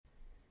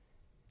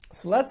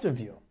So let's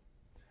review.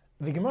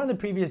 The Gemara in the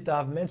previous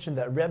daf mentioned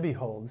that Rebbe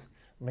holds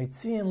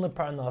Meitziin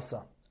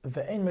leparnasa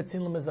ve'ein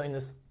meitziin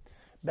lemezainis.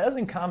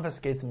 Bezin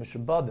confiscates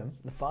mishabadim,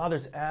 the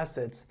father's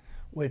assets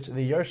which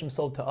the Yershim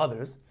sold to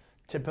others,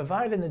 to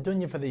provide an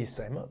adunya for the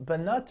Yisema, but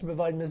not to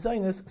provide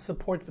mezainis,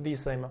 support for the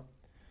Yisema.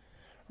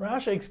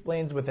 Rashi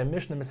explains with a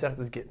Mishnah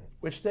Masechtas Gittin,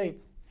 which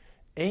states,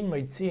 Ein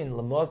meitziin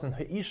lemazin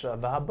ha'isha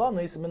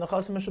v'habanis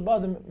menachasim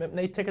mishabadim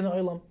mepnei tikkun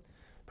ha'olam,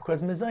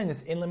 because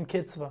mezainis in lem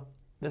kitzva.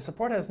 The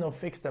support has no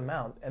fixed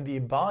amount, and the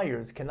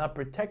buyers cannot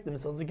protect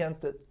themselves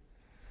against it.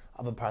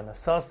 Ava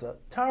parnasasa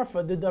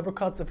tarfa de davar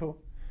katzafu.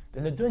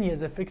 The nedunya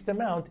is a fixed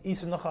amount,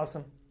 isu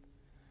nachasim.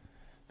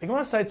 The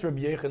Gemara cites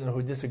Rabbi Yochanan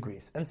who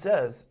disagrees and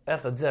says,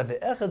 Echad zeh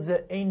ve'echad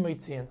zeh ein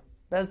meitziin.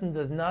 Bezdin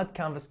does not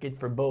confiscate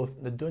for both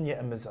nedunya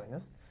and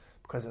mezainis,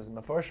 because as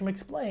Mefarshim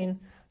explain,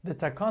 the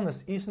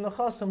takanas isu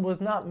nachasim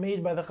was not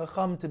made by the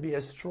chacham to be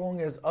as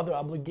strong as other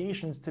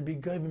obligations to be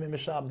goyim and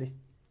mishabdi.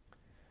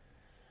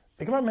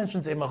 The Gemara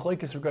mentions a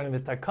machlokes regarding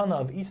the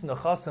takana of isu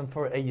nachasim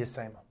for a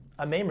yisema.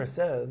 A maimer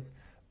says,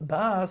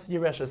 Bas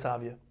yiresh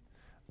esavya,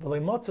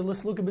 v'lei motze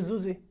l'sluka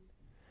bezuzi.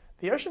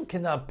 The Yershim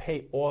cannot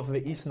pay off the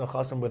isu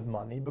nachasim with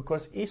money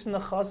because isu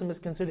nachasim is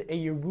considered a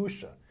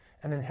yerusha,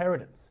 an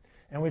inheritance,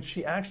 in which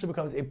she actually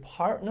becomes a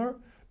partner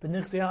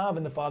b'nichsi ha'av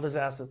in the father's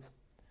assets.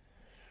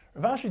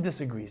 Rav Ashi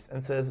disagrees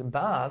and says,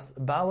 Bas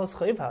balas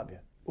chayv habya,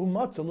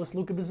 u'motze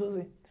l'sluka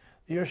bezuzi.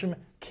 The Yershim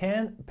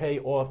can pay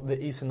off the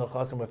isu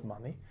nachasim with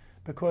money,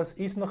 because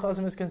Is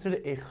Nachasim is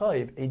considered a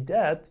chayv, a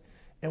debt,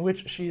 in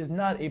which she is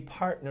not a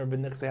partner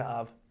b'nichsei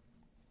ha'av.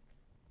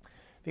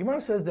 The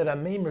Gemara says that a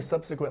maimer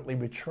subsequently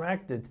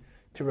retracted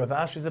to Rav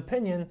Ashi's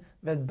opinion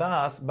that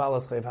Bas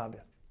balas chayv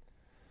habya.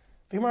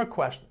 The Gemara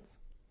questions,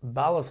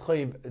 balas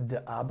chayv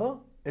de abba,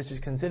 is she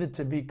considered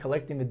to be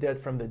collecting the debt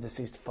from the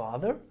deceased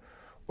father,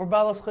 or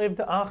balas chayv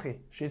de achi,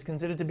 she is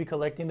considered to be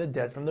collecting the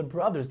debt from the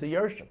brothers, the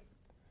Yershim.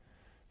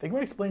 The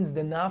Gemara explains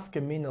the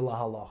nafka mina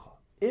lahalacha.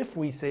 If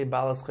we say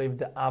balas chayv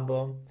de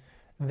abba,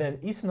 then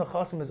isu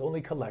nachasim is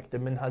only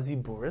collected min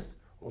haziburis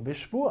or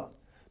bishvua,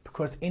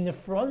 because in the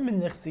front min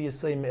nichsi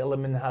yisay me'ela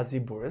min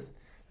haziburis,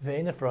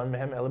 ve'in the front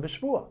mehem ela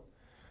bishvua.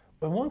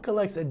 When one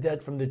collects a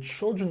debt from the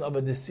children of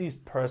a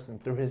deceased person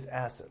through his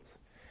assets,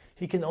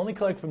 he can only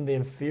collect from the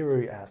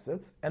inferior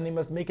assets, and they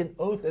must make an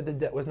oath that the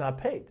debt was not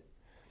paid.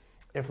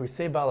 If we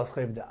say balas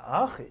chayv de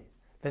achi,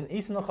 then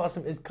isu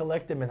nachasim is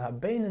collected min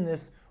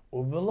habeininis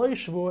or beloy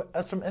shvua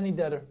as from any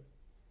debtor.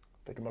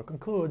 The Gemara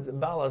concludes,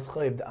 Balas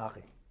chayv de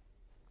achi.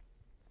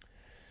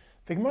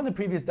 The Gemara in the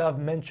previous daf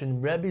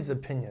mentioned Rebbe's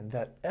opinion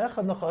that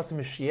Echad nachasim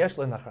sheyesh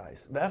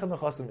lenachrais, ve'echad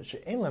nachasim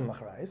she'ein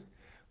lenachrais,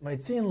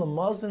 maitzin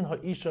lemazin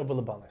ha'isha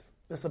v'lebanis.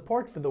 The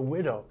support for the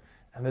widow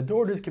and the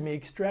daughters can be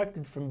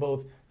extracted from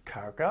both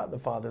karka, the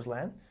father's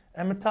land,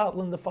 and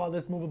metatlin, the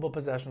father's movable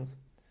possessions.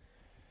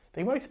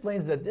 The Gemara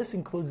explains that this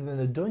includes the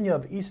nedunya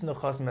of isu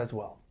nachasim as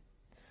well.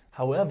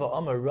 However,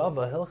 Amar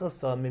Rava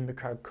hilchasa min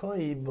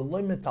bekarkoi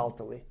v'loy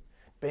metaltali.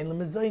 The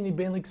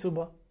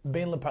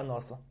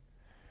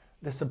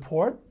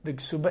support, the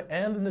ksuba,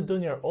 and the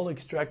nedunya are all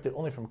extracted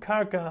only from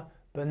karka,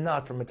 but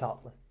not from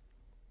metaltlin.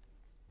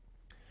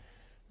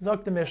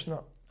 Zok the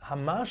Mishnah,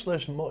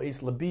 Hamashlesh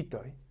mo'is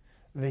labitoi,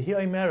 v'hi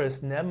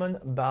oimeris neman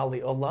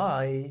bali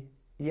olai,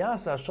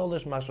 yasa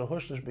sholish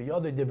mashahushlish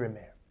b'yodei divrei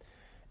meir.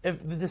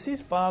 If the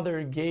deceased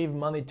father gave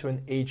money to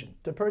an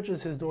agent to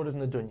purchase his daughter's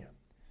nedunya,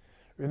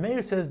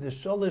 Remeir says the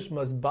sholish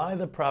must buy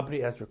the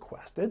property as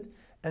requested,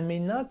 and may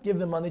not give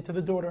the money to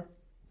the daughter.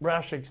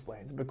 Rashi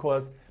explains,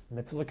 because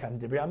mitzvah kam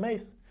divrei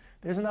ameis,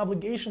 there's an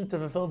obligation to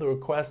fulfill the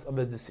request of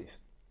the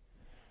deceased.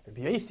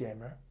 Rabbi Yosi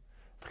Eimer,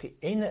 v'chi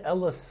eina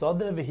ela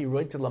sada v'hi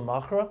roite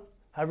lamachra,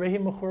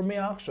 harehi mechur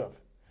me'achshav.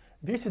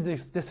 Rabbi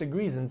Yosi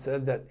disagrees and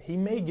says that he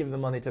may give the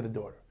money to the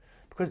daughter,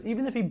 because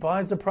even if he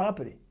buys the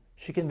property,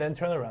 she can then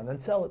turn around and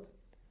sell it.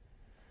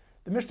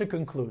 The Mishnah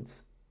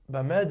concludes,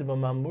 Bamed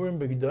b'mamurim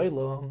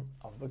b'gdoilo,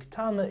 av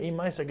b'ktana ei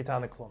meiser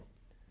ketana klum.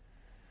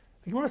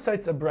 The Gemara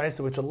cites a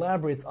brisa which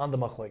elaborates on the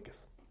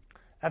machlokes.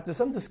 After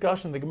some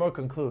discussion, the Gemara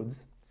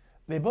concludes,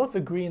 they both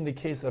agree in the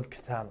case of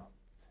Ketana.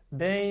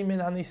 Bein min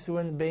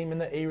hanisuin, bein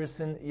min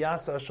ha'erisin,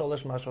 yasa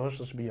sholish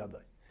mashahushlish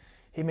biyadai.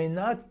 He may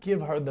not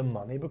give her the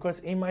money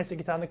because ein ma'aseh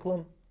Ketana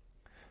klum.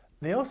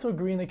 They also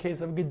agree in the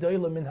case of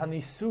Gedola min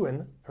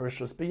hanisuin,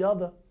 hershus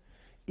biyada.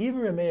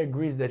 Even Rameh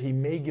agrees that he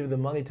may give the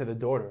money to the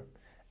daughter,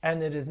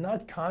 and it is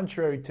not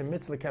contrary to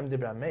mitzvah kem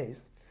divrei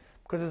ameis,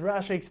 because as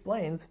Rashi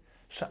explains,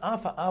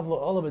 Sha'afa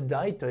avlo olav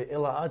daita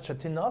ila ad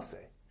shatinase.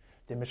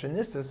 The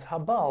Mishanissus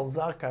habal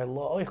zakai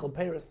lo oichel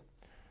peres.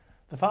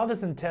 The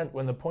father's intent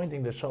when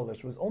appointing the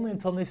sholish was only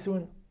until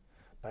nisuin,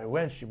 by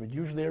when she would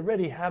usually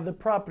already have the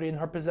property in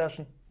her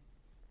possession.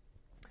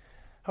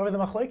 However,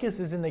 the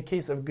machlekes is in the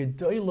case of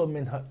gedoilo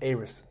min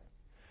ha'erisin.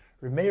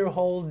 Remeir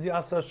holds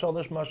yasa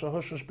sholish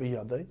mashahushush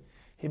biyadai.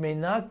 He may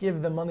not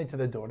give the money to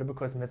the daughter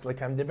because mitzvah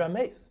kam divrei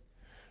ameis.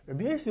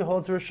 Rabbi Yosi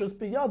holds her shus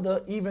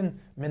biyada, even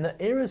mina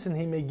erisin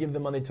he may give the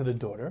money to the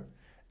daughter,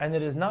 and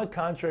it is not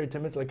contrary to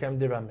mitzvah kem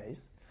divrei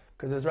ameis,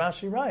 because as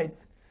Rashi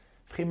writes,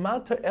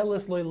 "Chimata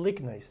elis loy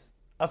liknes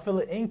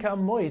Afil Inkam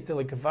Mois till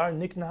Kavar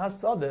Nikna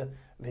Hasada,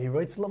 he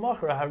writes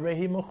Lamachra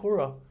Harehi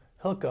Machura,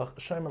 Hilkach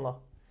Shemala.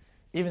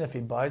 Even if he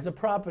buys the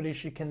property,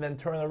 she can then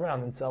turn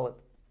around and sell it.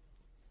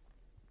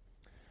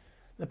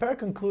 The parak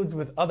concludes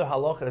with other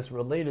halachas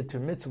related to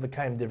mitzvah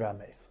l'kayim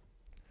dirames.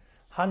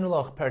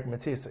 Hanulach parak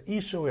Metzisa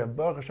Isha. We have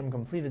Baruch Hashem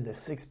completed the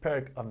 6th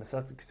parak of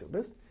Masechet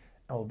Kesubos,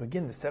 and we'll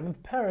begin the 7th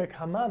parak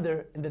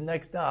Hamader in the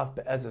next daf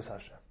be'ezus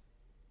Hashem.